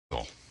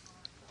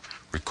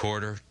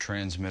Recorder,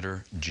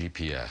 transmitter,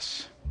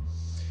 GPS.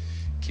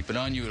 Keep it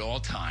on you at all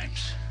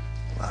times.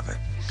 Love it.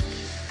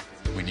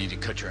 We need to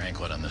cut your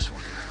anklet on this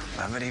one.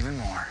 Love it even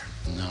more.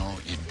 No,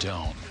 you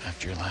don't.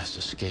 After your last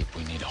escape,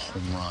 we need a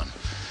home run.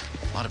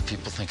 A lot of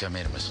people think I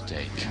made a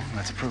mistake. Okay,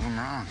 let's prove them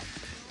wrong.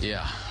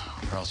 Yeah,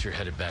 or else you're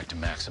headed back to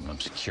maximum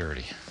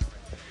security.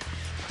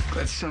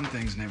 But some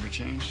things never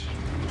change.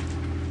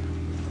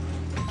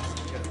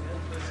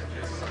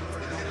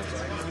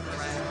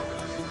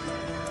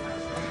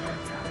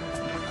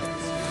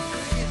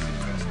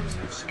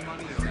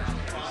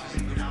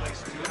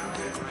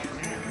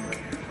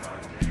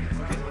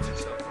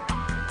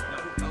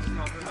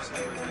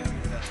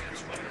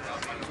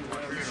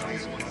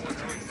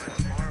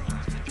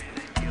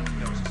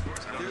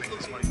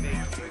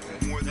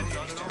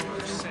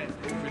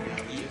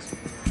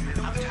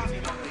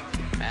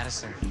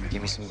 Madison,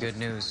 give me some good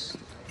news.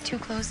 2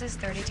 closes,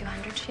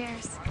 3,200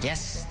 shares.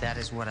 Yes, that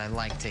is what I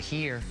like to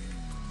hear.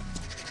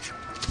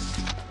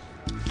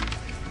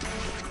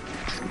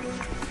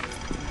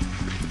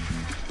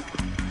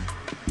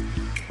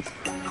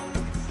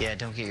 Yeah,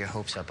 don't get your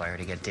hopes up. I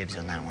already got dibs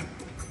on that one.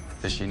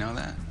 Does she know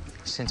that?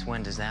 Since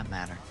when does that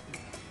matter?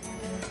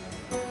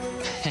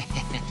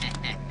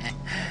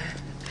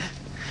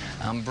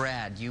 I'm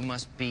Brad. You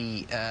must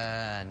be,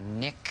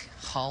 Nick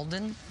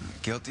Halden?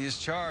 Guilty as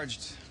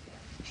charged.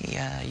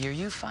 Hey, your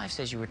U5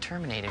 says you were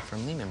terminated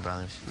from Lehman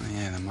Brothers. Oh,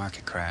 yeah, the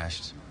market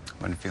crashed.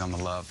 Wasn't feeling the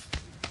love.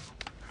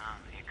 Oh,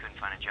 you couldn't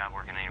find a job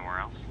working anywhere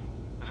else?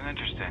 Wasn't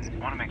interested.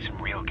 Want to make some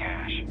real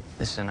cash.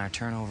 Listen, our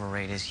turnover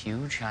rate is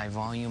huge. High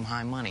volume,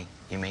 high money.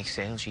 You make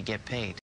sales, you get paid.